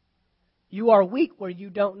 You are weak where you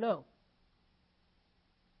don't know.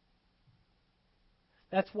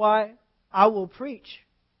 That's why I will preach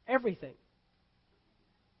everything.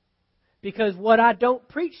 Because what I don't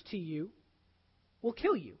preach to you will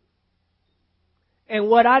kill you. And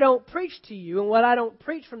what I don't preach to you and what I don't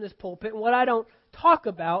preach from this pulpit and what I don't talk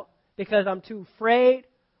about because I'm too afraid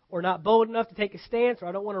or not bold enough to take a stance or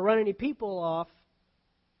I don't want to run any people off,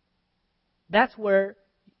 that's where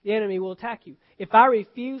the enemy will attack you. If I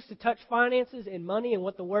refuse to touch finances and money and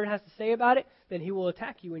what the Word has to say about it, then he will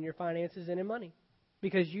attack you in your finances and in money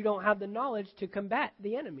because you don't have the knowledge to combat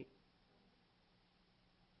the enemy.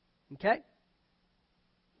 Okay?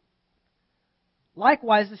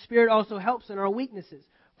 Likewise, the Spirit also helps in our weaknesses.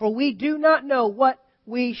 For we do not know what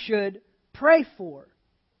we should pray for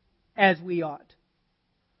as we ought.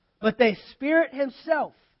 But the Spirit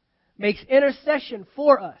Himself makes intercession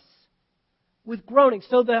for us with groaning.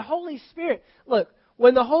 So the Holy Spirit, look,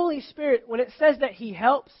 when the Holy Spirit, when it says that He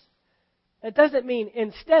helps, that doesn't mean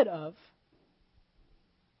instead of.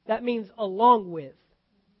 That means along with.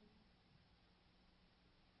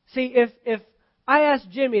 See, if I ask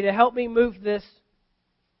Jimmy to help me move this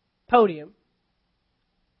podium,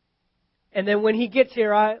 and then when he gets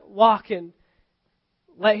here I walk and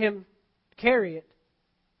let him carry it,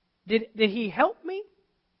 did he help me?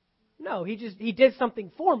 No, he did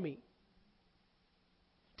something for me.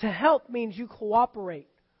 To help means you cooperate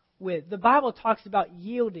with. The Bible talks about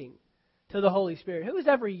yielding to the Holy Spirit. Who has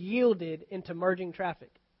ever yielded into merging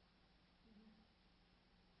traffic?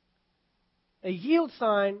 A yield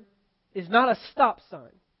sign is not a stop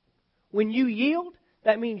sign. When you yield,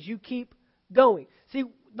 that means you keep going. See,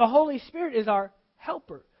 the Holy Spirit is our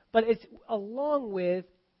helper, but it's along with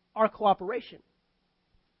our cooperation.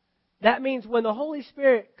 That means when the Holy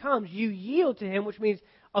Spirit comes, you yield to Him, which means,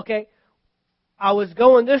 okay, I was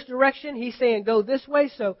going this direction. He's saying go this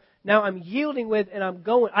way, so now I'm yielding with and I'm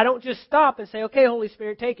going. I don't just stop and say, okay, Holy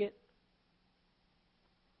Spirit, take it.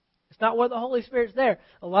 It's not where the Holy Spirit's there.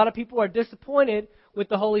 A lot of people are disappointed with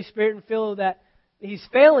the Holy Spirit and feel that He's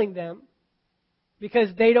failing them because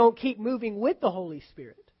they don't keep moving with the Holy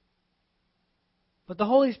Spirit. But the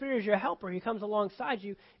Holy Spirit is your helper. He comes alongside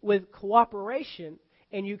you with cooperation,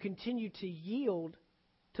 and you continue to yield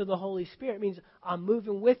to the Holy Spirit. It means I'm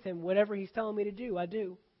moving with Him. Whatever He's telling me to do, I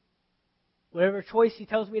do. Whatever choice He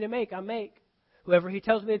tells me to make, I make. Whoever He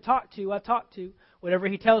tells me to talk to, I talk to. Whatever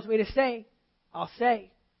He tells me to say, I'll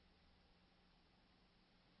say.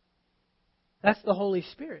 That's the Holy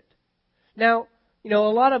Spirit. Now, a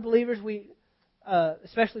lot of believers,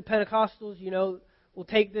 especially Pentecostals, will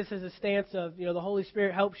take this as a stance of, the Holy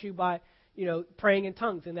Spirit helps you by, praying in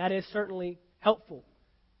tongues. And that is certainly helpful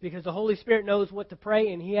because the Holy Spirit knows what to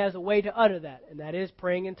pray and He has a way to utter that. And that is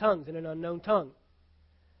praying in tongues, in an unknown tongue.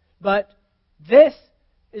 But this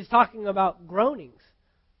is talking about groanings.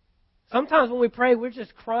 Sometimes when we pray, we're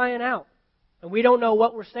just crying out. And we don't know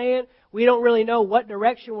what we're saying. We don't really know what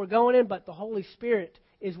direction we're going in, but the Holy Spirit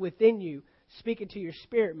is within you, speaking to your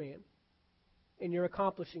spirit, man. And you're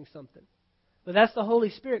accomplishing something. But that's the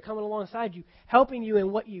Holy Spirit coming alongside you, helping you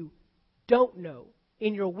in what you don't know,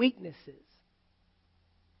 in your weaknesses.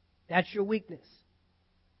 That's your weakness.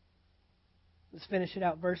 Let's finish it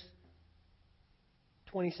out. Verse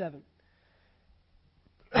 27.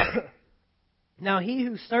 Now He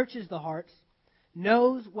who searches the hearts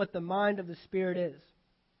knows what the mind of the Spirit is,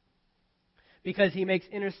 because He makes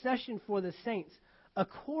intercession for the saints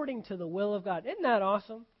according to the will of God. Isn't that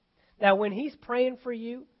awesome? That when He's praying for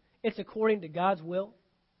you, it's according to God's will.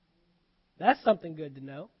 That's something good to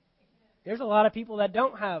know. There's a lot of people that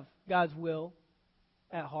don't have God's will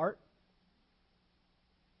at heart,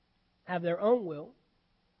 have their own will.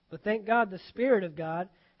 But thank God the Spirit of God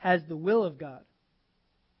has the will of God.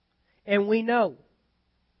 And we know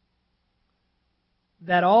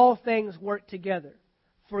that all things work together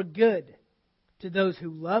for good to those who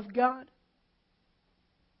love God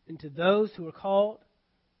and to those who are called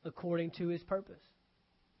according to His purpose.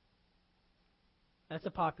 That's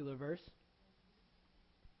a popular verse.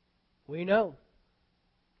 We know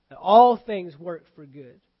that all things work for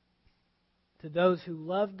good to those who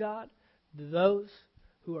love God, to those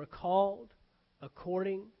who are called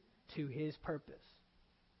according to His purpose.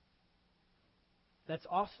 That's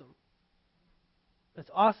awesome.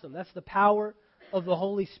 That's awesome. That's the power of the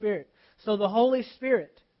Holy Spirit. So the Holy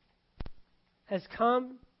Spirit has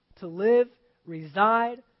come to live,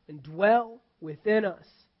 reside, and dwell within us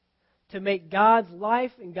to make God's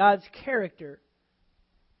life and God's character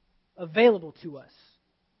available to us.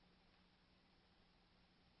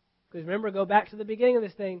 Because remember, go back to the beginning of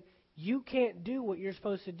this thing. You can't do what you're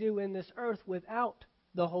supposed to do in this earth without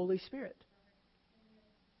the Holy Spirit.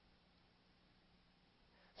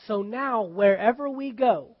 So now, wherever we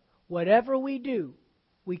go, whatever we do,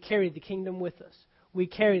 we carry the kingdom with us. We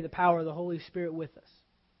carry the power of the Holy Spirit with us.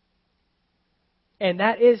 And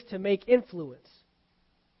that is to make influence.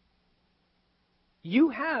 You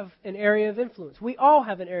have an area of influence. We all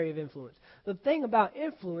have an area of influence. The thing about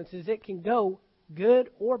influence is it can go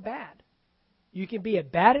good or bad. You can be a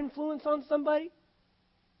bad influence on somebody,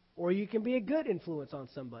 or you can be a good influence on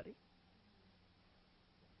somebody.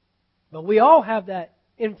 But we all have that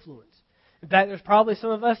influence. In fact, there's probably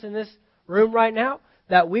some of us in this room right now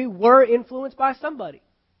that we were influenced by somebody.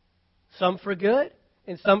 Some for good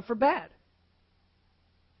and some for bad.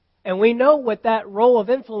 And we know what that role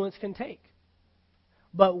of influence can take.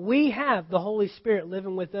 But we have the Holy Spirit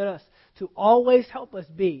living within us to always help us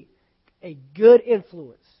be a good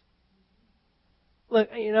influence. Look,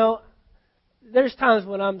 there's times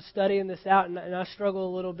when I'm studying this out and I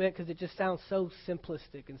struggle a little bit because it just sounds so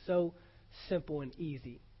simplistic and so simple and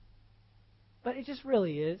easy. But it just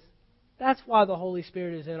really is. That's why the Holy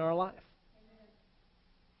Spirit is in our life.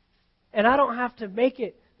 And I don't have to make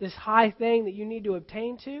it this high thing that you need to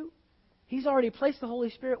obtain to. He's already placed the Holy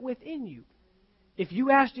Spirit within you. If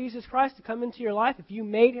you ask Jesus Christ to come into your life, if you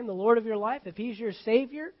made Him the Lord of your life, if He's your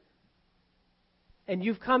Savior, and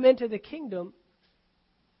you've come into the kingdom,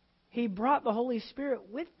 He brought the Holy Spirit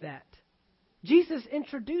with that. Jesus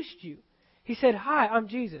introduced you. He said, "Hi, I'm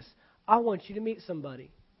Jesus. I want you to meet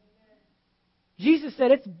somebody." Jesus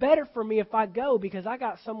said, "It's better for me if I go because I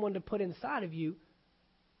got someone to put inside of you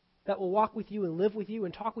that will walk with you and live with you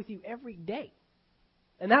and talk with you every day."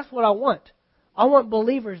 And that's what I want. I want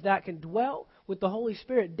believers that can dwell with the Holy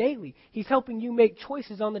Spirit daily. He's helping you make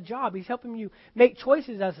choices on the job. He's helping you make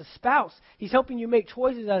choices as a spouse. He's helping you make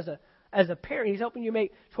choices as a parent. He's helping you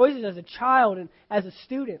make choices as a child and as a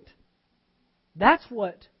student. That's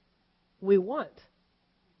what we want.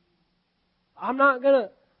 I'm not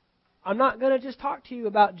gonna just talk to you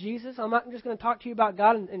about Jesus. I'm not just going to talk to you about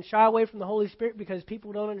God and shy away from the Holy Spirit because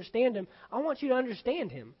people don't understand Him. I want you to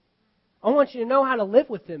understand Him. I want you to know how to live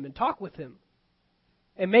with Him and talk with Him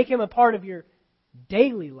and make Him a part of your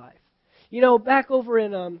daily life. Back over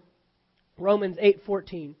in Romans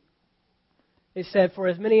 8:14, it said, "For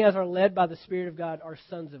as many as are led by the Spirit of God are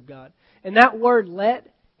sons of God." And that word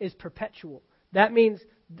 "led" is perpetual. That means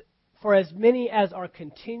for as many as are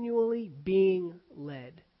continually being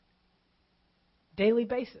led. Daily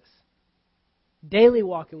basis. Daily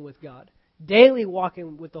walking with God. Daily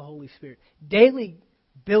walking with the Holy Spirit. Daily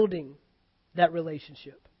building that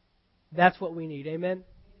relationship. That's what we need. Amen?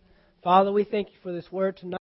 Father, we thank you for this word tonight.